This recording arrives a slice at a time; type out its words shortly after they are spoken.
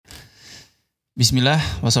Bismillah,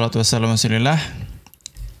 wassalatu wassalamu ala rasulillah.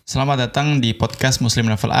 Selamat datang di podcast Muslim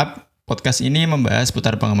Level Up. Podcast ini membahas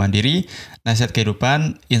putar pengembangan diri, nasihat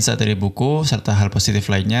kehidupan, insight dari buku, serta hal positif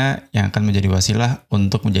lainnya yang akan menjadi wasilah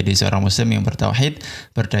untuk menjadi seorang muslim yang bertauhid,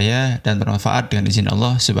 berdaya, dan bermanfaat dengan izin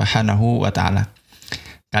Allah Subhanahu wa Ta'ala.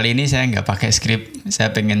 Kali ini saya nggak pakai skrip, saya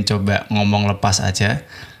pengen coba ngomong lepas aja.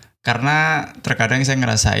 Karena terkadang saya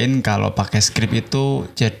ngerasain kalau pakai skrip itu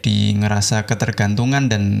jadi ngerasa ketergantungan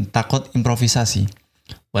dan takut improvisasi.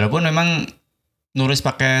 Walaupun memang nulis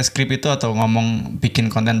pakai skrip itu atau ngomong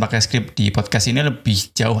bikin konten pakai skrip di podcast ini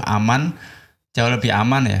jauh lebih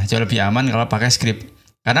aman kalau pakai skrip.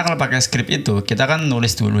 Karena kalau pakai skrip itu kita kan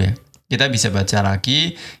nulis dulu ya. Kita bisa baca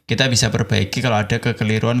lagi, kita bisa perbaiki kalau ada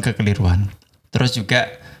kekeliruan. Terus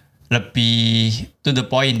juga lebih to the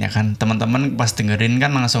point ya kan. Teman-teman pas dengerin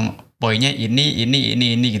kan langsung poinnya ini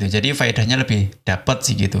gitu. Jadi faedahnya lebih dapat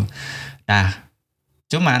sih gitu. Nah,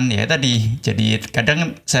 cuman ya tadi, jadi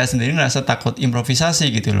kadang saya sendiri ngerasa takut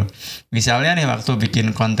improvisasi gitu loh. Misalnya nih waktu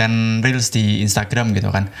bikin konten reels di Instagram gitu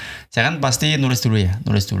kan. Saya kan pasti nulis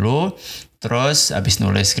dulu. Terus habis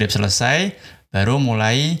nulis skrip selesai, baru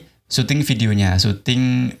mulai syuting videonya,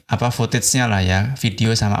 footage-nya lah ya,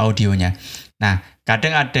 video sama audionya. Nah,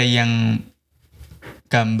 kadang ada yang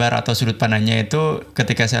gambar atau sudut pandangnya itu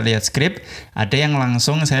ketika saya lihat skrip, ada yang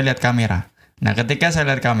langsung saya lihat kamera. Nah, ketika saya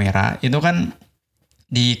lihat kamera, itu kan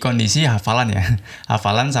di kondisi hafalan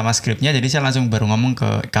sama skripnya, jadi saya langsung baru ngomong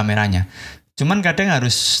ke kameranya. Cuman kadang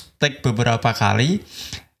harus take beberapa kali,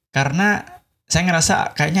 karena saya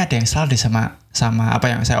ngerasa kayaknya ada yang salah deh sama apa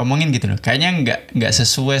yang saya omongin gitu loh. Kayaknya nggak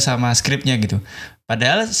sesuai sama skripnya gitu.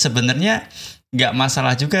 Padahal sebenarnya nggak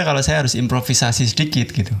masalah juga kalau saya harus improvisasi sedikit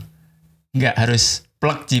gitu. Nggak harus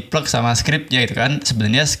plek-jiplek sama skripnya gitu kan.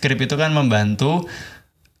 Sebenarnya skrip itu kan membantu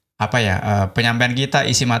penyampaian kita,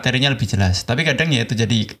 isi materinya lebih jelas. Tapi kadang ya itu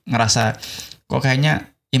jadi ngerasa kok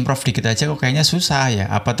kayaknya improv dikit aja kok kayaknya susah ya.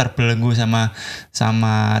 Apa terbelenggu sama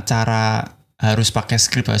cara harus pakai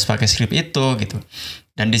skrip itu gitu.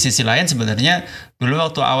 Dan di sisi lain sebenarnya dulu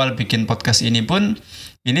waktu awal bikin podcast ini pun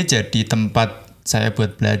ini jadi tempat saya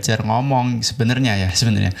buat belajar ngomong sebenarnya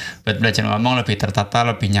buat belajar ngomong lebih tertata,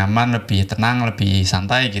 lebih nyaman, lebih tenang, lebih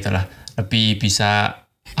santai gitulah, lebih bisa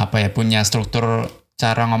punya struktur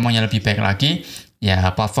cara ngomongnya lebih baik lagi. Ya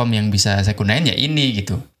platform yang bisa saya gunain ya ini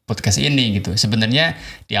gitu, podcast ini gitu. Sebenarnya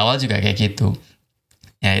di awal juga kayak gitu.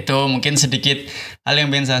 Ya itu mungkin sedikit hal yang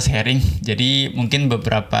pengen saya sharing. Jadi mungkin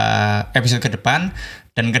beberapa episode ke depan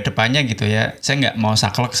dan ke depannya gitu ya, saya nggak mau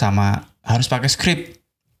saklek sama harus pakai skrip.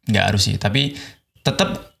 Nggak harus sih, tapi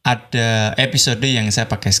tetap ada episode yang saya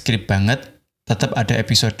pakai skrip banget, tetap ada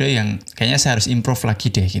episode yang kayaknya saya harus improve lagi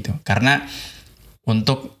deh gitu. Karena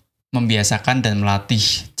untuk membiasakan dan melatih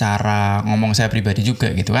cara ngomong saya pribadi juga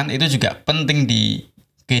gitu kan, itu juga penting di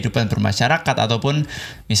kehidupan bermasyarakat ataupun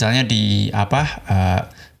misalnya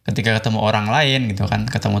ketika ketemu orang lain gitu kan,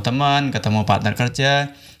 ketemu teman, ketemu partner kerja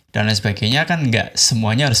dan lain sebagainya kan nggak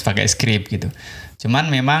semuanya harus pakai skrip gitu. Cuman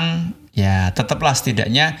memang ya tetaplah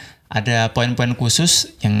setidaknya ada poin-poin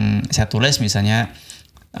khusus yang saya tulis, misalnya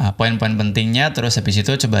poin-poin pentingnya, terus habis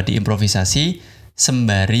itu coba diimprovisasi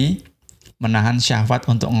sembari menahan syahwat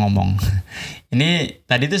untuk ngomong. Ini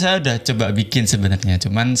tadi tuh saya udah coba bikin sebenarnya,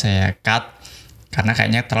 cuman saya cut karena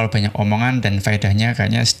kayaknya terlalu banyak omongan dan faedahnya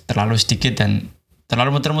kayaknya terlalu sedikit dan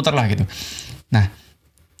terlalu muter-muter lah gitu. Nah,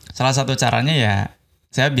 salah satu caranya ya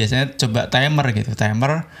saya biasanya coba timer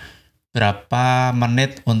berapa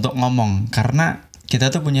menit untuk ngomong, karena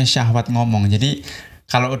kita tuh punya syahwat ngomong. Jadi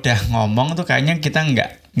kalau udah ngomong tuh kayaknya kita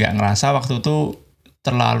nggak ngerasa waktu tuh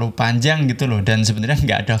terlalu panjang gitu loh, dan sebenarnya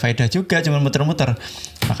nggak ada faedah juga, cuma muter-muter.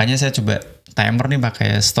 Makanya saya coba timer nih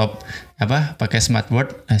pakai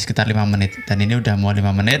smartboard sekitar 5 menit, dan ini udah mau 5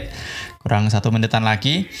 menit, kurang 1 menitan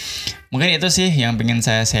lagi. Mungkin itu sih yang pengen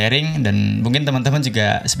saya sharing, dan mungkin teman-teman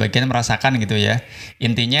juga sebagian merasakan gitu ya.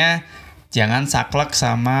 Intinya jangan saklek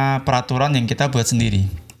sama peraturan yang kita buat sendiri.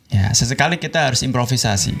 Ya, sesekali kita harus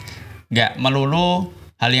improvisasi. Nggak melulu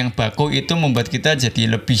hal yang baku itu membuat kita jadi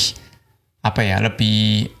lebih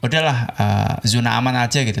zona aman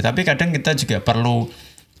aja gitu. Tapi kadang kita juga perlu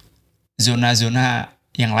zona-zona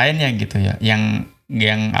yang lainnya gitu ya. Yang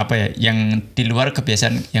di luar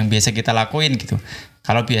kebiasaan yang biasa kita lakuin gitu.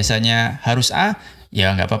 Kalau biasanya harus A,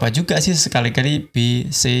 ya nggak apa-apa juga sih sekali-kali B,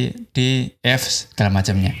 C, D, F segala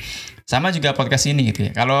macamnya. Sama juga podcast ini gitu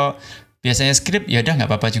ya. Kalau biasanya skrip, ya udah nggak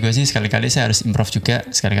apa-apa juga sih. Sekali-kali saya harus improv juga.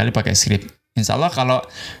 Sekali-kali pakai skrip. Insya Allah kalau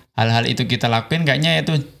hal-hal itu kita lakuin, kayaknya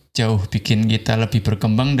itu jauh bikin kita lebih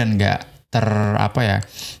berkembang dan nggak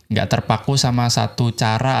terpaku sama satu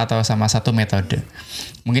cara atau sama satu metode.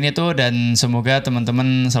 Mungkin itu, dan semoga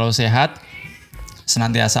teman-teman selalu sehat,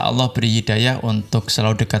 senantiasa Allah beri hidayah untuk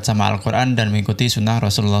selalu dekat sama Al-Quran dan mengikuti sunnah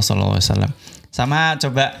Rasulullah SAW. Sama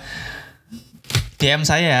coba DM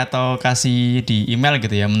saya atau kasih di email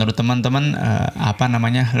gitu ya, menurut teman-teman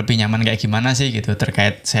lebih nyaman kayak gimana sih gitu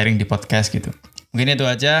terkait sharing di podcast gitu. Mungkin itu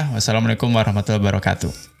aja. Wassalamualaikum warahmatullahi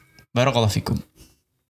wabarakatuh. Barakallahu fikum.